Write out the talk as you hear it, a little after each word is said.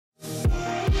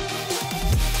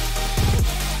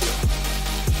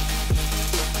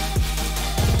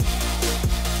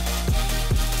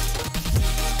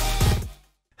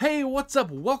what's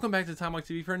up? Welcome back to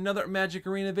TimewalkTV for another Magic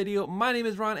Arena video. My name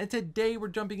is Ron, and today we're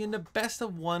jumping into Best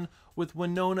of 1 with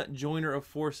Winota, Joiner of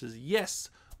Forces. Yes,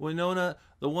 Winota,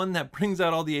 the one that brings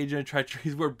out all the Agent of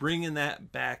Treacheries. We're bringing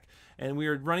that back, and we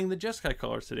are running the Jeskai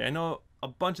colors today. I know a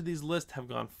bunch of these lists have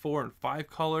gone 4 and 5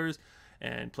 colors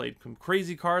and played some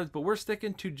crazy cards, but we're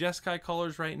sticking to Jeskai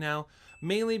colors right now,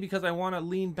 mainly because I want to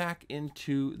lean back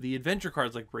into the adventure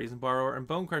cards like Brazen Borrower and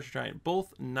Bone Crusher Giant,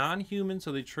 both non-human,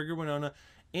 so they trigger Winota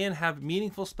and have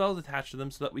meaningful spells attached to them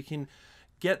so that we can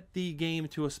get the game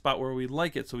to a spot where we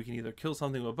like it. So we can either kill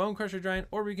something with Bone Crusher Giant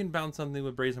or we can bounce something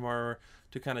with Brazen Borrower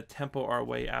to kind of tempo our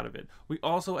way out of it. We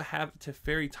also have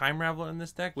Teferi Time Raveler in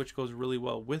this deck, which goes really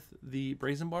well with the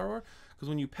Brazen Borrower, because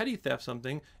when you petty theft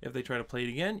something, if they try to play it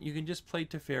again, you can just play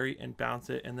Teferi and bounce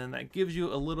it, and then that gives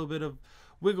you a little bit of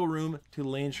wiggle room to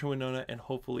land your Winota and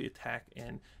hopefully attack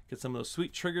and get some of those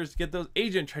sweet triggers to get those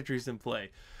Agent Treacheries in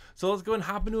play. So let's go and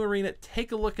hop into Arena,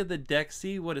 take a look at the deck,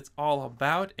 see what it's all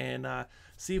about, and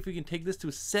see if we can take this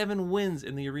to 7 wins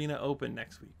in the Arena Open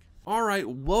next week. All right,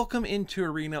 welcome into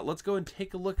Arena. Let's go and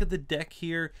take a look at the deck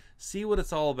here, see what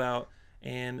it's all about,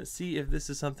 and see if this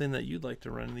is something that you'd like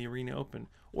to run in the Arena Open,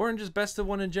 or in just Best of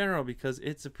 1 in general, because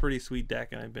it's a pretty sweet deck,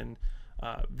 and I've been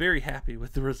very happy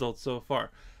with the results so far.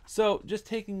 So just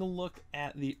taking a look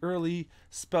at the early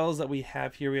spells that we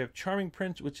have here, we have Charming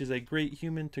Prince, which is a great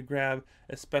human to grab,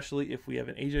 especially if we have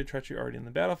an Agent of Treachery already in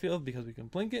the battlefield because we can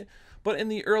blink it. But in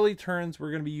the early turns, we're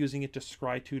going to be using it to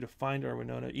scry 2 to find our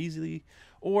Winota easily,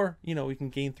 or, you know, we can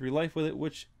gain 3 life with it,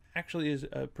 which actually is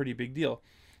a pretty big deal.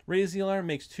 Raise the Alarm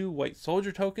makes 2 white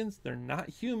soldier tokens. They're not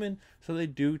human, so they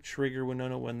do trigger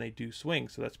Winota when they do swing,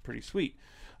 so that's pretty sweet.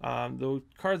 The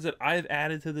cards that I've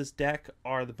added to this deck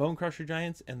are the Bone Crusher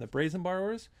Giants and the Brazen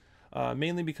Borrowers,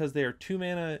 mainly because they are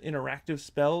 2-mana interactive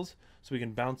spells, so we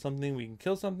can bounce something, we can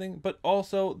kill something, but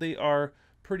also they are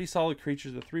pretty solid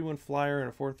creatures, a 3/1 flyer and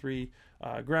a 4/3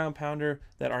 ground pounder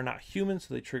that are not human,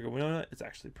 so they trigger Winota. It's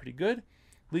actually pretty good.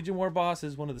 Legion War Boss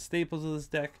is one of the staples of this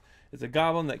deck. It's a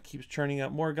goblin that keeps churning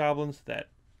out more goblins that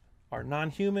are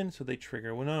non-human, so they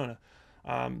trigger Winota.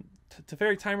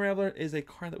 Teferi Time Raveler is a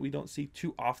card that we don't see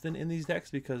too often in these decks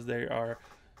because they are,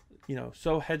 you know,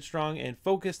 so headstrong and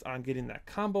focused on getting that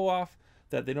combo off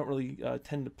that they don't really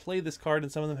tend to play this card,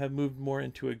 and some of them have moved more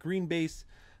into a green base.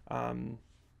 I'm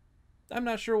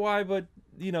not sure why, but,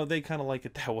 you know, they kind of like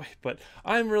it that way. But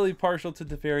I'm really partial to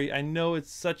Teferi. I know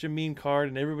it's such a mean card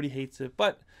and everybody hates it,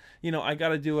 but, you know, I got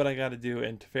to do what I got to do,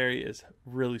 and Teferi is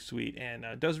really sweet and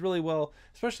does really well,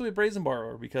 especially with Brazen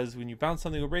Borrower, because when you bounce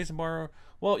something with Brazen Borrower,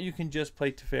 well, you can just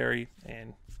play Teferi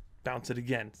and bounce it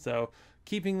again. So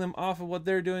keeping them off of what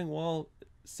they're doing while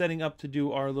setting up to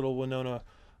do our little Winota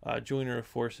Joiner of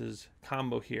Forces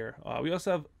combo here. We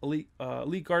also have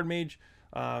Elite Guard Mage.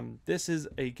 This is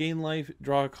a gain life,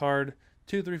 draw a card,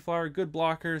 2/3 flyer, good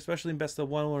blocker, especially in Best of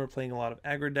 1 when we're playing a lot of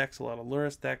aggro decks, a lot of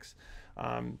Lurrus decks.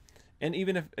 And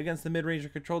even if against the mid-range or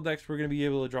control decks, we're going to be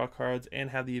able to draw cards and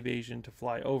have the evasion to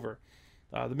fly over.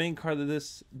 The main card of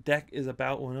this deck is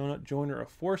about Winota, Joiner of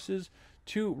Forces,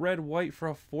 2 red-white for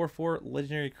a 4/4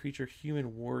 legendary creature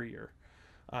human warrior.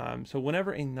 So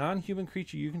whenever a non-human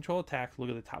creature you control attacks, look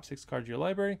at the top 6 cards of your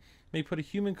library, may put a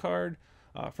human card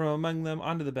from among them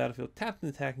onto the battlefield, tapped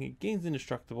and attacking it, gains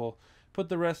indestructible, put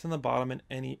the rest on the bottom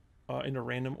in a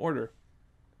random order.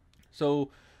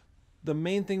 So the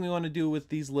main thing we want to do with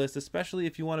these lists, especially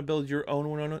if you want to build your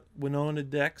own Winota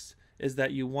decks, is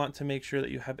that you want to make sure that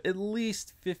you have at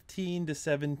least 15 to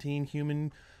 17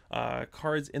 human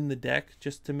cards in the deck,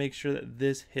 just to make sure that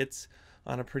this hits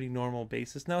on a pretty normal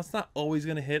basis. Now, it's not always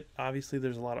going to hit. Obviously,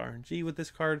 there's a lot of RNG with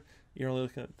this card. You're only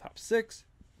looking at the top 6,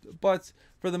 but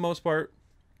for the most part,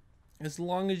 as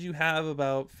long as you have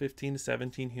about 15 to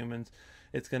 17 humans,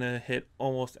 it's going to hit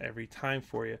almost every time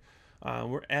for you.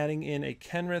 We're adding in a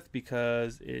Kenrith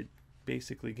because it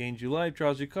basically gains you life,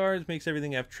 draws you cards, makes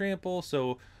everything have trample.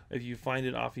 So if you find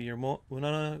it off of your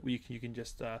Winota, you can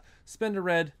just spend a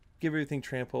red, give everything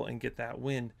trample, and get that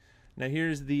win. Now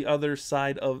here's the other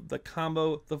side of the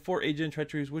combo, the 4 Agent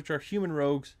Treacheries, which are human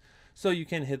rogues, so you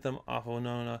can hit them off of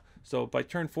Winota. So by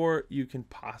turn 4, you can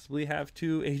possibly have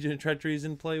 2 Agent Treacheries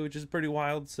in play, which is pretty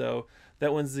wild. So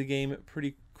that wins the game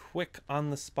pretty quick on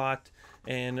the spot.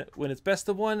 And when it's Best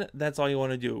of 1, that's all you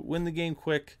want to do. Win the game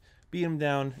quick, beat them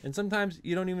down. And sometimes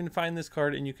you don't even find this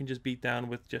card and you can just beat down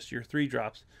with just your 3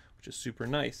 drops, which is super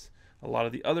nice. A lot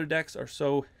of the other decks are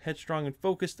so headstrong and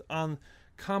focused on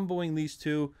comboing these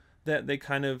 2 that they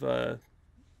kind of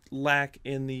lack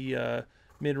in the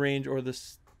mid-range or the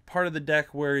part of the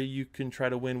deck where you can try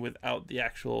to win without the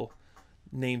actual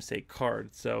namesake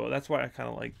card. So that's why I kind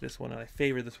of like this one, and I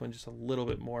favor this one just a little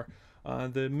bit more.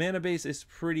 The mana base is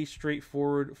pretty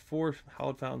straightforward. 4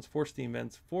 Hallowed Fountains, 4 Steam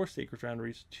Vents, 4 Sacred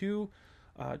Foundries, 2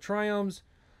 Triomes,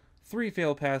 3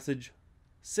 Failed Passage,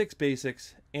 6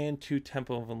 Basics, and 2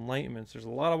 Temple of Enlightenments. There's a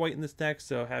lot of white in this deck,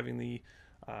 so having the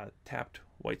tapped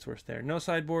white source there. No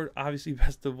sideboard, obviously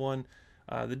best of 1.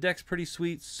 The deck's pretty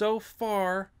sweet. So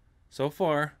far,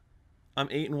 I'm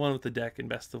 8-1 with the deck in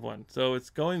best of 1. So it's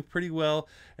going pretty well,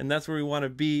 and that's where we want to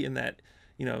be in that,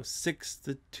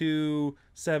 6-2,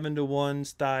 7-1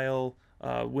 style,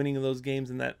 winning of those games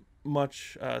in that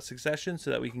much succession, so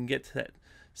that we can get to that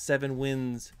 7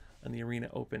 wins on the Arena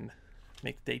Open.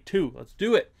 Make day 2. Let's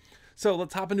do it. So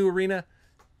let's hop into Arena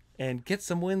and get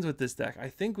some wins with this deck. I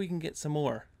think we can get some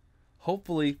more.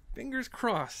 Hopefully, fingers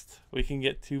crossed, we can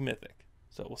get 2 Mythic.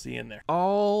 So we'll see you in there.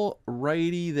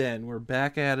 Alrighty then, we're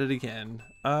back at it again.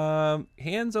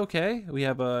 Hand's okay. We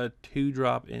have a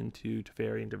 2-drop into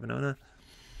Teferi into Winona.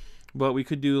 But we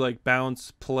could do like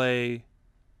bounce, play,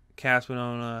 cast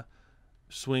Winona,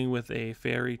 swing with a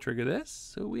fairy, trigger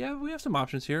this. So we have some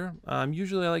options here.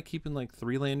 Usually I like keeping like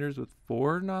 3 landers with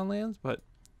 4 non-lands, but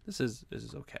this is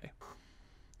okay.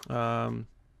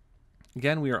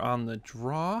 Again, we are on the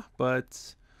draw,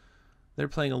 but they're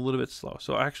playing a little bit slow.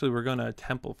 So actually we're gonna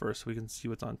temple first so we can see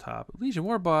what's on top. Legion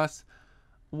War Boss.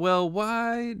 Well,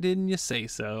 why didn't you say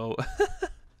so?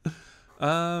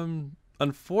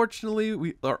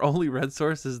 Unfortunately, our only red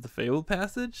source is the Fabled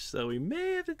Passage, so we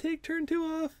may have to take turn 2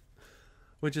 off,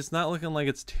 which is not looking like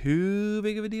it's too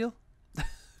big of a deal.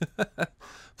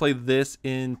 Play this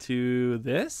into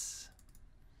this,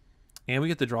 and we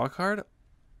get the draw card.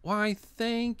 Why,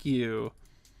 thank you.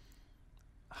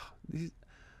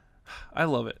 I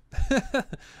love it.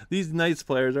 These Knights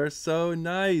players are so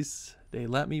nice. They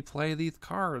let me play these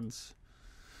cards.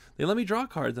 They let me draw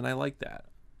cards, and I like that.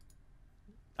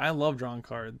 I love drawing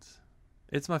cards.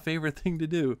 It's my favorite thing to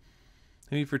do.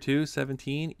 Hit me for 2,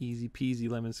 17. Easy peasy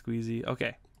lemon squeezy.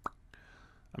 Okay.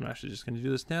 I'm actually just going to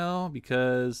do this now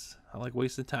because I like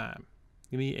wasting time.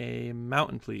 Give me a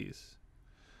mountain, please.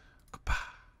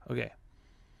 Okay.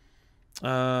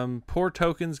 Poor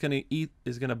token's going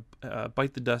to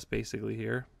bite the dust basically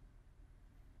here.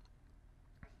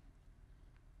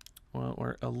 Well,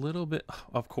 we're a little bit,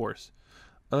 of course.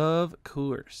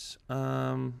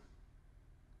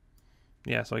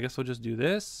 Yeah, so I guess we'll just do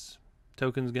this.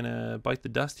 Token's gonna bite the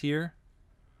dust here.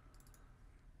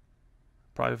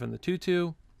 Probably from the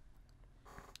 2/2.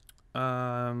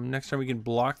 Next turn we can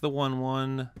block the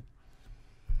 1/1.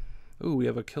 Ooh, we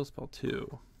have a kill spell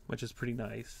too, which is pretty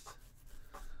nice.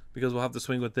 Because we'll have to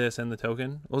swing with this and the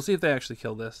token. We'll see if they actually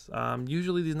kill this.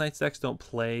 Usually these Knights decks don't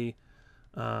play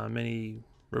many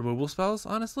removal spells,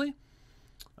 honestly.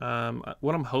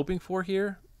 What I'm hoping for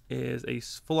here is a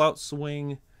full-out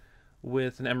swing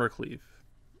with an Embercleave.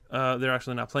 They're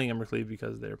actually not playing Embercleave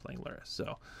because they're playing Luris.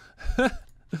 So,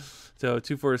 so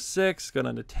 2, 4, 6, go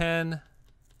down to 10.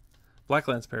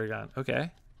 Blacklands Paragon.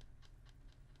 Okay.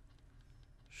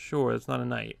 Sure, it's not a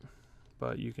knight,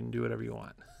 but you can do whatever you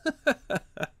want.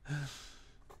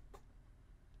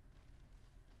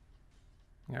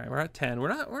 All right, we're at 10. We're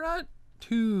not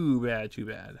too bad.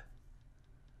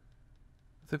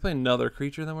 If they play another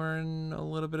creature, then we're in a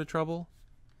little bit of trouble.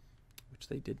 Which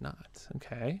they did not.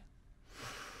 Okay.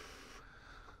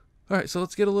 All right, so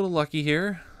let's get a little lucky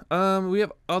here. We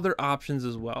have other options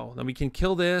as well. Then we can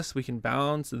kill this. We can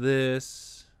bounce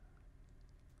this.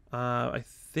 I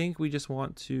think we just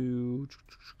want to.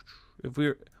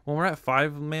 When we're at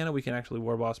 5 mana, we can actually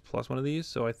War Boss plus one of these.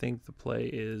 So I think the play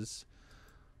is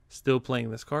still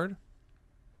playing this card.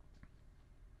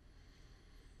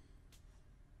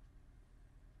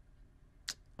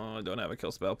 Oh, I don't have a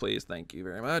kill spell, please. Thank you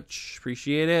very much.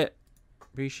 Appreciate it.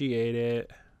 Appreciate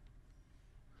it.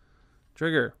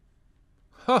 Trigger.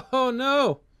 Oh,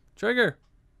 no. Trigger.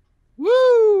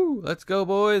 Woo! Let's go,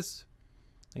 boys.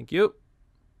 Thank you.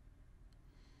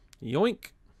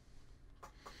 Yoink.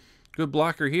 Good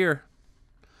blocker here.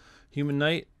 Human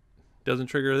Knight doesn't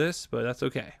trigger this, but that's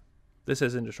okay. This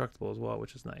is indestructible as well,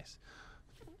 which is nice.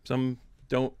 Some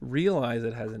don't realize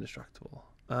it has indestructible.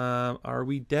 Are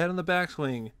we dead on the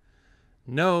backswing?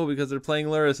 No, because they're playing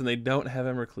Luris and they don't have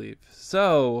Embercleave.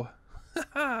 So,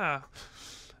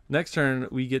 next turn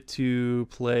we get to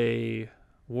play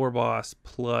War Boss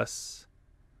plus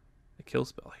a kill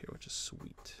spell here, which is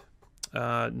sweet.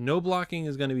 No blocking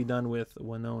is going to be done with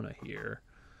Winona here.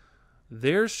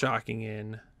 There's Shocking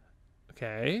in.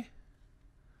 Okay.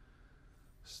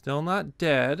 Still not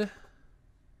dead.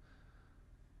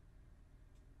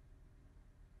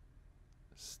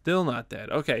 Still not dead.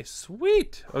 Okay,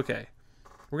 sweet. Okay.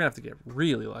 We're going to have to get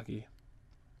really lucky.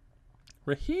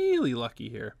 Really lucky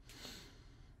here.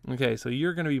 Okay, so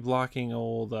you're going to be blocking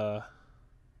old the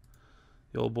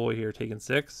old boy here, taking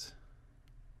 6.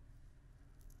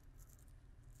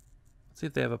 Let's see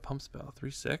if they have a pump spell.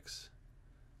 3/6.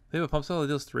 They have a pump spell that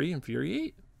deals 3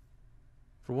 Infuriate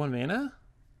for 1 mana.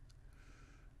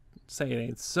 Say it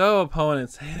ain't so, opponent.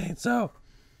 Say it ain't so.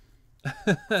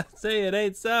 Say it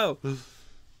ain't so.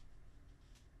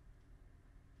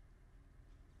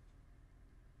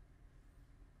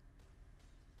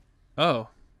 Oh,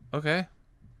 okay.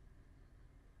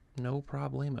 No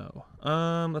problemo.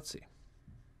 Let's see.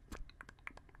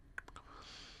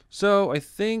 So I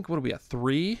think, what are we at,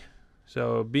 3?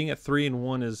 So being at 3 and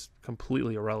 1 is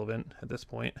completely irrelevant at this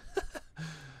point.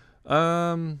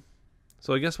 So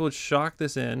I guess we'll shock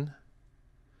this in.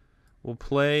 We'll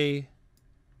play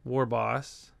War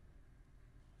Boss.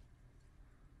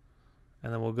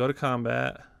 And then we'll go to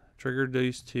combat. Trigger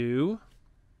these 2.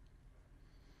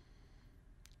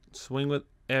 Swing with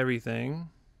everything.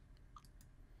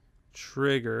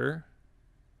 Trigger.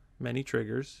 Many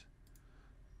triggers.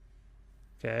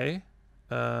 Okay.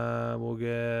 We'll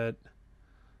get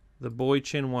the boy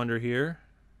Chin Wonder here.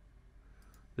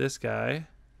 This guy.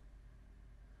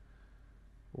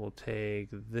 We'll take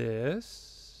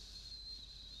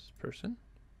this person.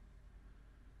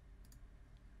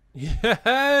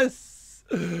 Yes!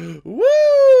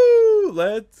 Woo!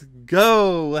 Let's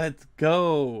go! Let's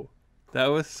go! That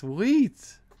was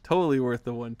sweet. Totally worth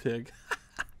the 1 tig.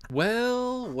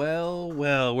 Well,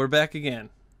 we're back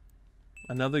again.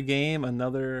 Another game,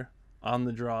 another on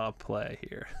the draw play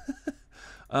here.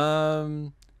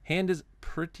 Hand is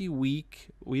pretty weak.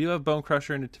 We do have Bone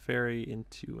Crusher into Teferi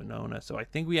into Winona, so I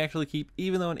think we actually keep,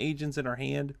 even though an agent's in our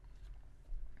hand.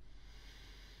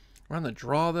 We're on the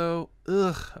draw though.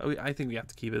 Ugh, I think we have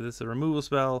to keep it. This is a removal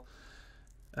spell.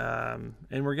 And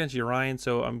we're against Urian,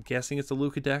 so I'm guessing it's a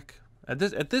Luca deck.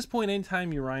 At this point,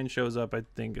 anytime Urian shows up, I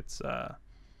think it's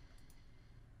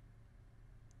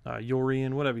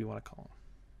Yorian, whatever you want to call him.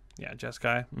 Yeah,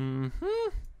 Jeskai.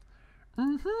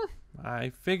 I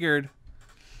figured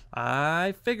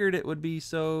it would be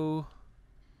so.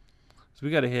 So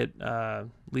we got to hit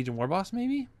Legion Warboss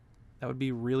maybe. That would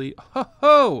be really. Ho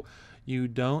ho! You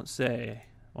don't say.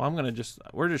 Well,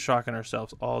 we're just shocking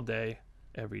ourselves all day,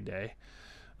 every day.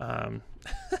 I'm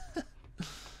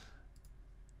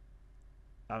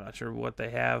not sure what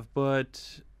they have,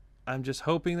 but I'm just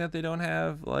hoping that they don't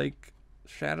have like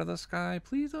Shadow the Sky.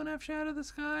 Please don't have Shadow the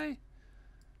Sky.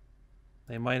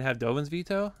 They might have Dovin's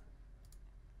Veto.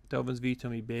 Dovin's Veto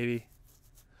me, baby.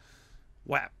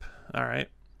 Whap. All right.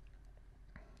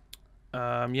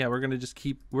 Yeah,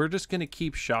 we're just gonna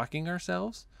keep shocking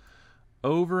ourselves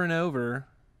over and over.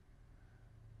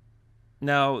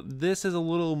 Now, this is a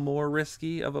little more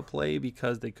risky of a play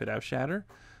because they could have Shatter.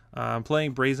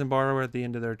 Playing Brazen Borrower at the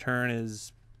end of their turn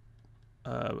is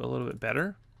a little bit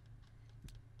better,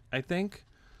 I think.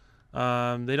 They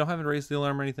don't have to raise the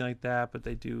alarm or anything like that, but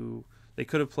they do. They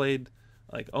could have played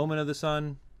like Omen of the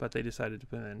Sun, but they decided to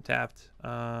put it in tapped.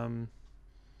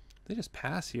 They just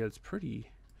pass here. It's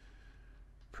pretty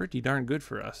darn good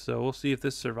for us. So we'll see if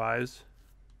this survives.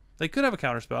 They could have a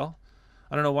counterspell.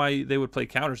 I don't know why they would play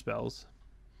counterspells.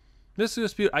 This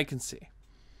dispute I can see.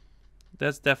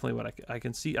 That's definitely what I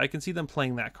can see. I can see them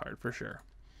playing that card for sure.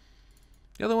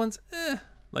 The other ones,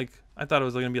 like I thought it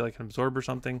was going to be like an absorb or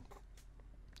something.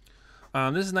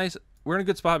 This is nice. We're in a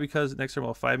good spot because next turn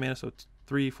we'll have 5 mana, so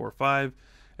 3, 4, 5.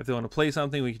 If they want to play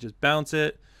something, we can just bounce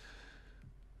it.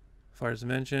 Fire's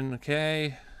Dimension,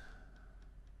 okay.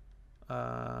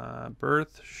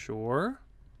 Birth, sure.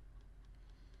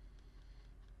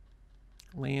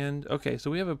 Land, okay. So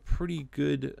we have a pretty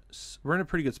good. We're in a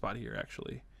pretty good spot here,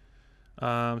 actually.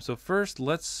 So first,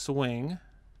 let's swing.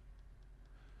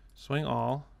 Swing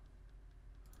all.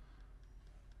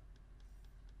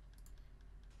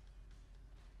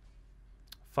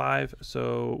 Five.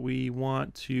 So we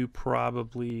want to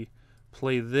probably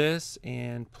play this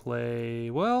and play,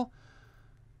 well,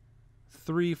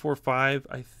 3, 4, 5.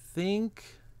 I think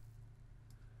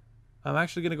I'm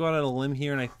actually going to go out on a limb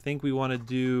here, and I think we want to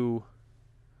do.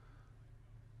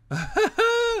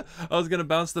 I was going to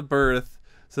bounce the Birth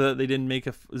so that they didn't make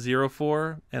a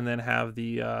 0/4 and then have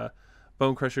the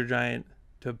Bone Crusher Giant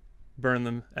to burn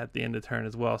them at the end of turn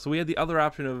as well. So we had the other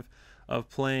option of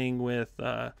playing with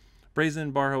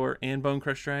Brazen Borrower and Bone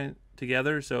Crusher Giant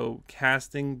together. So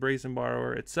casting Brazen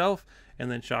Borrower itself and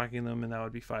then shocking them, and that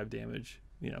would be 5 damage.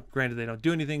 You know, granted they don't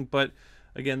do anything, but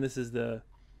again, this is the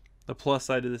plus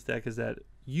side of this deck is that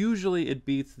usually it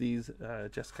beats these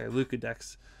Jeskai Luca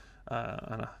decks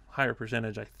on a higher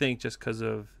percentage, I think, just because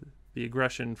of the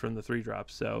aggression from the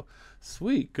 3-drops. So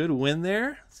sweet, good win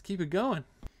there. Let's keep it going.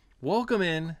 Welcome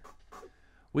in.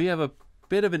 we have a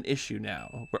bit of an issue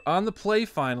now. We're on the play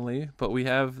finally, but we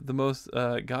have the most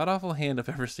god-awful hand I've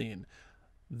ever seen.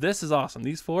 This is awesome.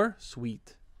 These 4,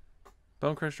 sweet.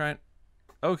 Bone Crush Giant,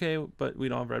 okay, but we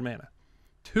don't have red mana.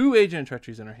 2 Agent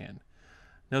Treacheries in our hand.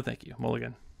 No thank you.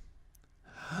 Mulligan.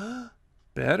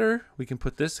 Better. We can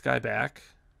put this guy back.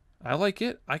 I like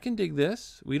it. I can dig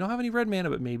this. We don't have any red mana,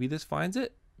 but maybe this finds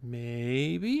it.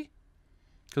 Maybe.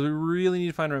 Because we really need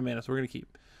to find red mana, so we're going to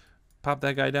keep. Pop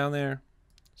that guy down there.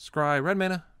 Scry. Red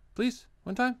mana. Please.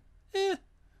 One time.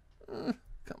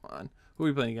 Come on. Who are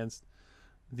we playing against?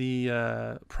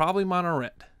 The, probably mono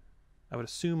red. I would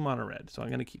assume mono red, so I'm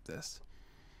going to keep this.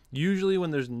 Usually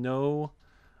when there's no,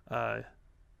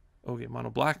 okay, mono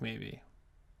black maybe.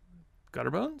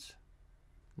 Gutterbones?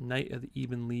 Knight of the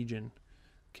Even Legion.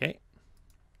 Okay.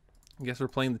 I guess we're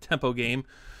playing the tempo game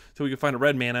so we can find a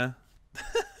red mana.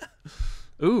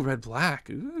 Ooh, red black.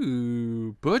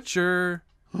 Ooh, Butcher.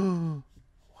 What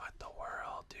the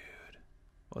world, dude?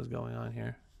 What's going on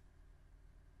here?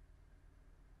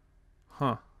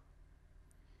 Huh.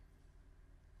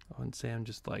 I wouldn't say I'm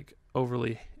just like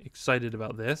overly excited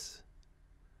about this.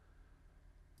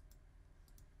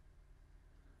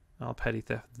 I'll petty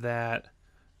theft that.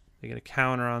 They're going to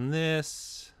counter on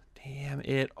this. Damn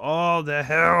it. All the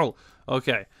hell.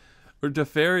 Okay. We're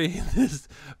Teferi this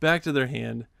back to their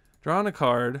hand. Drawing a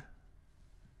card.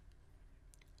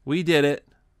 We did it.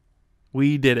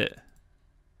 We did it.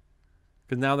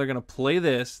 Because now they're going to play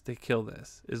this to kill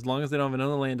this. As long as they don't have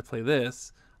another land to play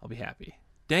this, I'll be happy.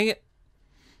 Dang it.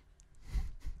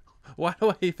 Why do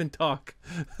I even talk?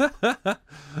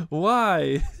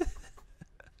 Why?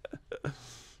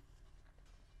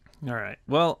 All right.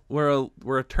 Well,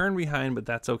 we're a turn behind, but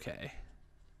that's okay.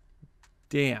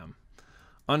 Damn.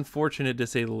 Unfortunate to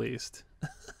say the least.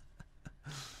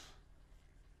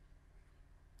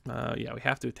 Yeah, we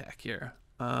have to attack here.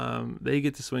 They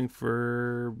get to swing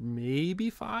for maybe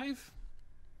 5.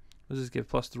 Let's just give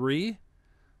 +3,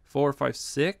 4, 5,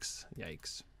 6.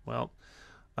 Yikes. Well,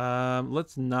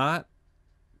 let's not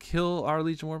kill our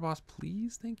Legion War Boss,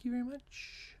 please. Thank you very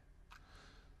much.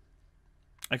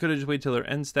 I could have just waited till their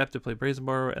end step to play Brazen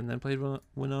Borrower and then played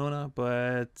Winona,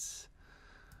 but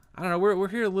I don't know. We're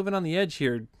here living on the edge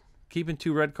here, keeping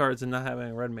 2 red cards and not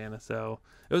having a red mana. So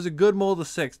it was a good mold of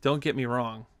 6. Don't get me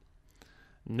wrong.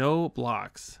 No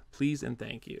blocks, please and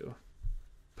thank you.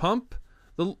 Pump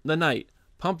the knight.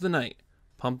 Pump the knight.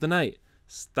 Pump the knight.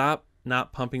 Stop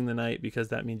not pumping the knight because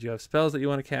that means you have spells that you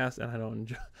want to cast, and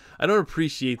I don't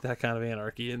appreciate that kind of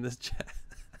anarchy in this chat.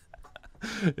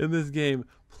 In this game,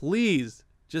 please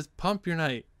just pump your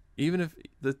knight. Even if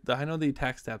I know the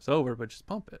attack step's over, but just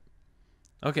pump it.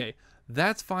 Okay,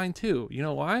 that's fine too. You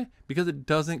know why? Because it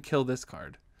doesn't kill this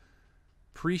card.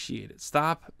 Appreciate it.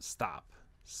 Stop. Stop.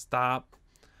 Stop.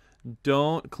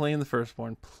 Don't claim the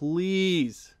firstborn,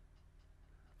 please.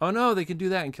 Oh no, they can do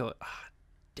that and kill it. Ah,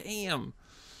 damn.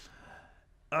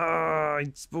 I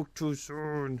spoke too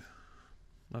soon.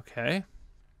 Okay.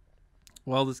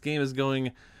 Well, this game is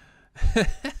going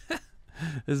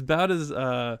about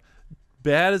as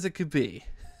bad as it could be.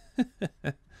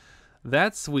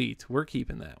 That's sweet. We're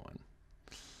keeping that one.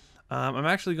 I'm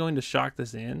actually going to shock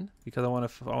this in because I want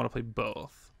to play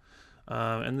both.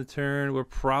 And the turn, we're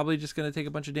probably just going to take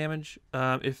a bunch of damage.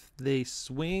 If they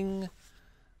swing,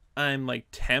 I'm like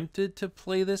tempted to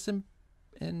play this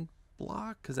in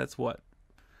block because that's what?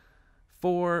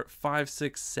 4, 5,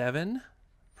 6, 7.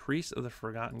 Priest of the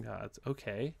Forgotten Gods.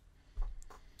 Okay.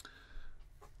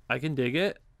 I can dig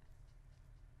it.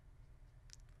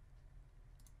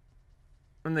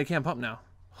 And they can't pump now.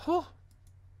 Huh.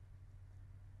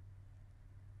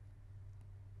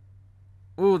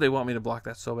 Ooh, they want me to block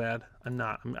that so bad. I'm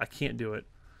not. I can't do it.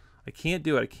 I can't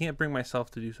do it. I can't bring myself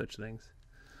to do such things.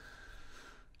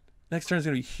 Next turn is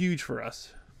going to be huge for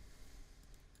us.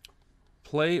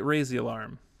 Play Raise the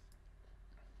Alarm.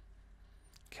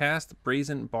 Cast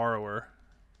Brazen Borrower.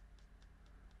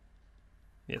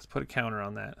 Yes, put a counter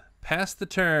on that. Pass the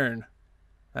turn.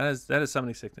 That is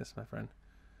Summoning Sickness, my friend.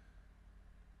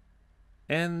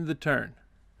 End the turn.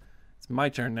 It's my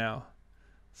turn now.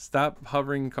 Stop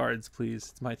hovering cards,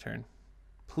 please. It's my turn.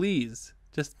 Please,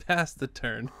 just pass the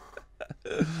turn.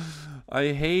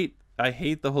 I hate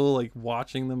the whole like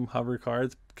watching them hover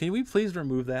cards. Can we please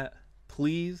remove that?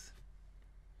 Please?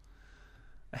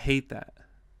 I hate that.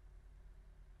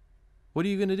 What are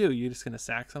you going to do? You're just going to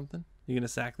sack something? You're going to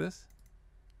sack this?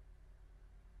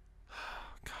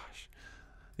 Oh, gosh.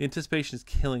 The anticipation is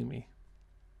killing me.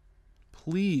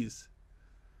 Please.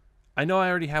 I know I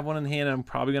already have one in hand and I'm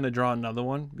probably going to draw another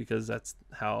one because that's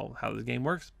how the game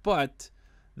works. But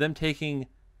them taking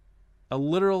a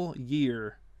literal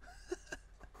year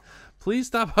Please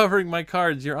stop hovering my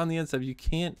cards. You're on the end step. You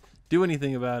can't do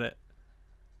anything about it.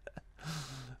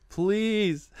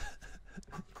 Please.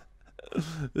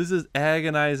 This is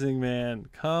agonizing, man.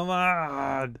 Come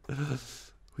on.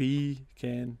 We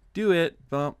can do it.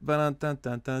 Bump, dun, dun,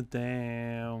 dun, dun,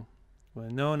 down.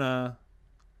 Winona.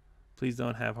 Please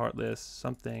don't have Heartless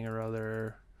something or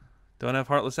other. Don't have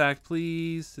Heartless Act,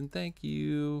 please. And thank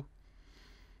you.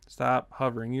 Stop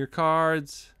hovering your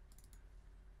cards.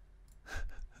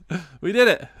 We did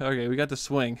it. Okay, we got the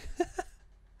swing.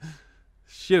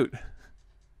 Shoot.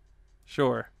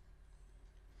 Sure.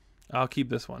 I'll keep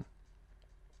this one.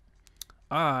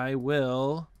 I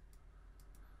will.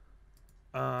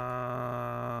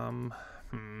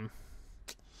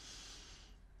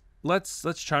 Let's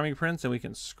Charming Prince and we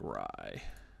can scry.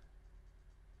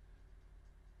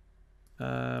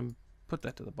 Put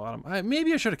that to the bottom.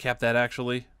 Maybe I should have capped that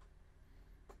actually.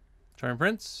 Charming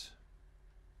Prince.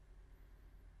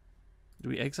 Do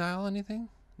we exile anything?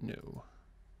 No.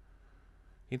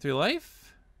 Gain 3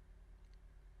 life?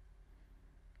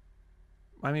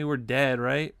 I mean, we're dead,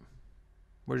 right?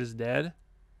 We're just dead.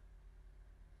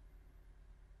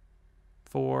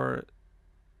 4,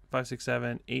 5, 6,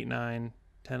 7, 8, 9,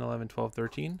 10, 11, 12,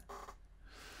 13.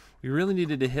 We really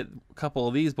needed to hit a couple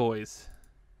of these boys.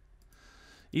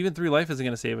 Even 3 life isn't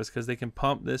going to save us because they can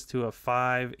pump this to a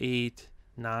 5, 8,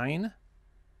 9.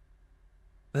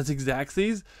 That's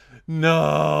exactsies?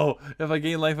 No! If I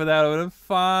gain life with that, I would have been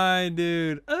fine,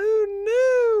 dude.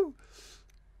 Oh, no!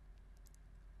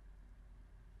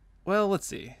 Well, let's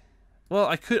see. Well,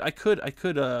 I could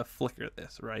flicker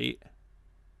this, right?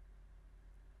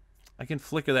 I can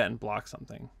flicker that and block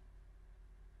something.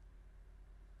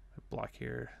 Block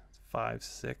here. 5,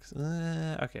 6.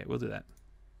 Okay, we'll do that.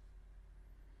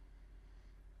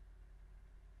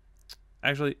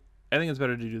 Actually, I think it's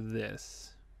better to do this.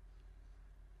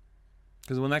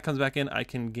 Because when that comes back in, I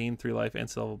can gain 3 life and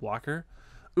still have a blocker.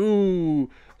 Ooh!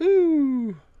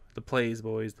 Ooh! The plays,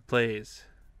 boys. The plays.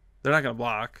 They're not going to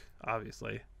block,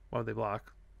 obviously. Why would they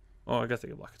block? Oh, I guess they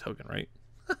could block a token, right?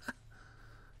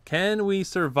 Can we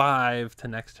survive to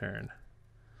next turn?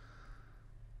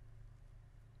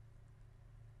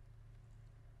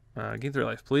 Gain 3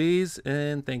 life, please.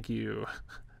 And thank you.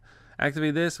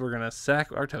 Activate this. We're going to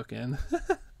sack our token.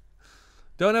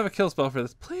 Don't have a kill spell for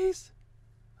this, please.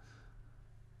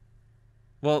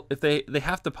 Well, if they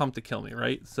have to pump to kill me,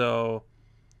 right? So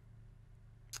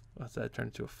what's that? Turn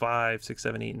into a 5, 6,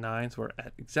 7, 8, 9. So we're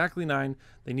at exactly 9.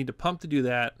 They need to pump to do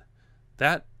that.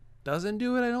 That doesn't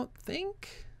do it, I don't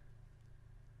think.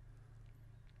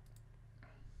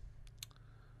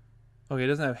 Okay, it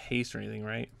doesn't have haste or anything,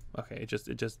 right? Okay, it just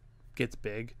gets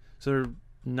big. So they're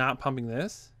not pumping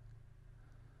this.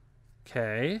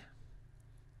 Okay.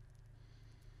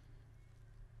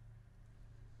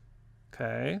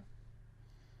 Okay.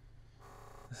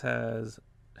 This has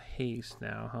haste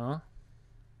now, huh?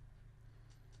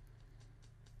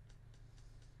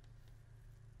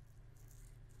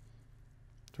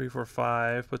 Three, 4,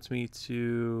 5 puts me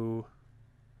to.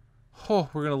 Oh,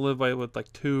 we're gonna live by with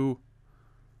like 2.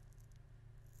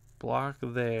 Block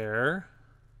there.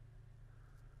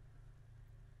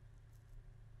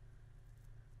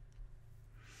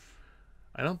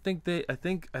 I don't think they. I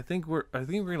think we're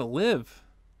gonna live.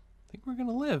 I think we're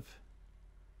gonna live.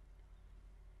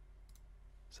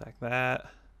 Sack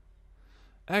that.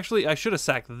 Actually, I should have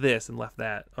sacked this and left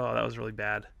that. Oh, that was really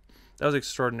bad. That was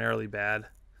extraordinarily bad.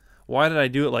 Why did I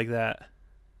do it like that?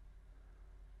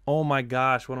 Oh my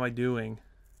gosh, what am I doing?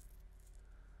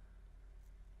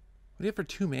 What do you have for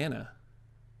 2 mana?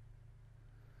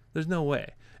 There's no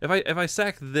way. If I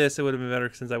sacked this, it would have been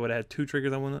better since I would have had 2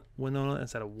 triggers on Winona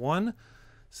instead of 1.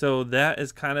 So that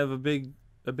is kind of a big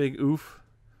oof.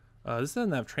 This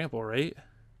doesn't have trample, right?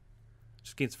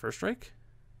 Just gains first strike.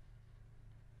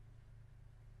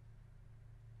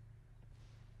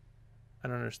 I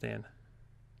don't understand.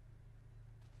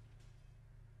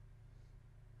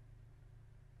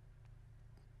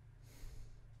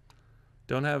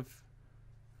 Don't have.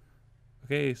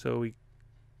 Okay, so we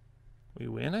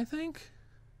win, I think.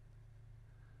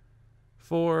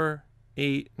 4,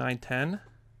 8, 9, 10.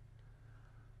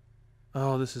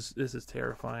 Oh, this is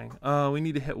terrifying. We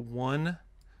need to hit one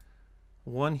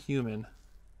human.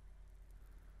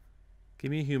 Give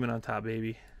me a human on top,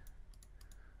 baby.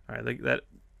 All right, like that.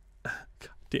 God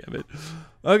damn it.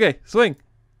 Okay, swing.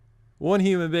 1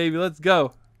 human, baby. Let's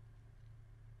go.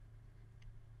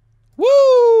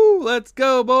 Woo! Let's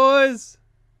go, boys.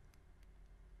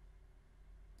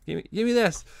 Give me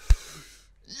this.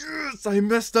 Yes, I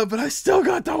messed up, but I still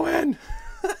got the win.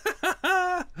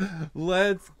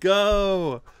 Let's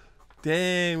go.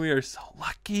 Dang, we are so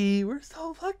lucky. We're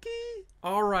so lucky.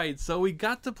 All right, so we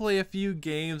got to play a few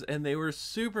games and they were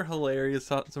super hilarious.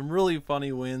 Some really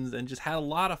funny wins and just had a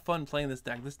lot of fun playing this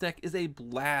deck. This deck is a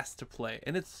blast to play,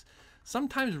 and it's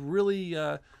sometimes really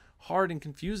hard and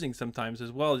confusing sometimes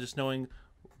as well, just knowing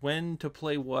when to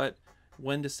play what,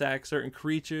 when to sack certain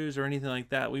creatures or anything like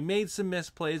that. We made some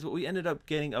misplays, but we ended up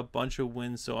getting a bunch of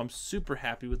wins, so I'm super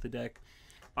happy with the deck.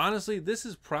 Honestly, this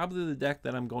is probably the deck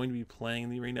that I'm going to be playing in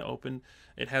the Arena Open.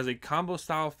 It has a combo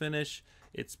style finish.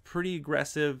 It's pretty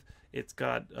aggressive. It's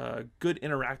got good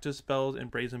interactive spells in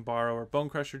Brazen Borrower, Bone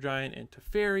Crusher Giant, and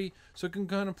Teferi, so it can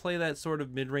kind of play that sort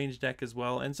of mid-range deck as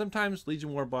well. And sometimes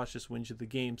Legion Warboss just wins you the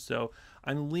game, so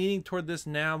I'm leaning toward this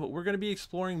now, but we're going to be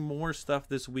exploring more stuff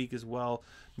this week as well.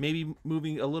 Maybe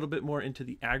moving a little bit more into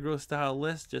the aggro style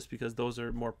list, just because those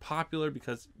are more popular,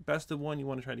 because best of one, you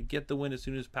want to try to get the win as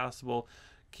soon as possible.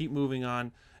 Keep moving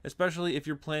on, especially if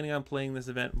you're planning on playing this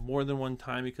event more than one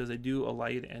time, because they do allow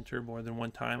you to enter more than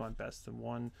one time on best of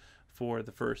one for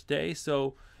the first day.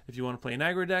 So if you want to play an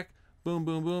aggro deck, boom,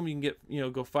 boom, boom, you can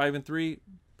get, go 5 and 3,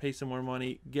 pay some more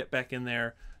money, get back in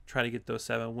there, try to get those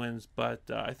 7 wins. But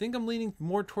I think I'm leaning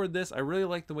more toward this. I really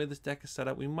like the way this deck is set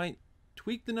up. We might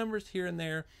tweak the numbers here and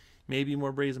there, maybe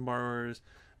more Brazen Borrowers,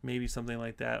 maybe something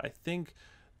like that. I think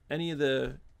any of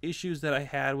the issues that I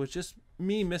had was just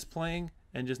me misplaying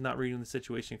and just not reading the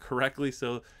situation correctly.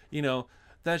 So,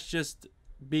 that's just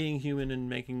being human and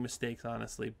making mistakes,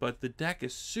 honestly. But the deck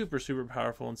is super, super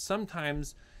powerful, and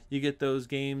sometimes you get those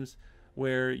games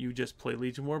where you just play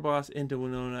Legion Warboss into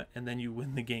Winona and then you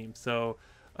win the game. So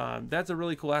that's a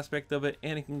really cool aspect of it,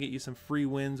 and it can get you some free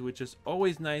wins, which is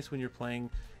always nice when you're playing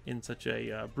in such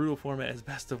a brutal format as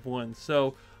best of one.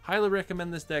 So highly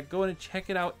recommend this deck. Go ahead and check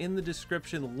it out in the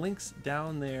description, links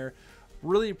down there.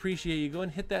 Really appreciate you. Go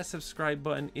and hit that subscribe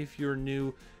button if you're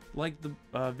new. Like the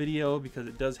video, because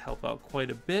it does help out quite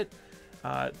a bit.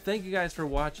 Thank you guys for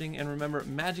watching, and remember,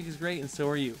 Magic is great and so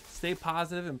are you. Stay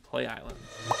positive and play Islands.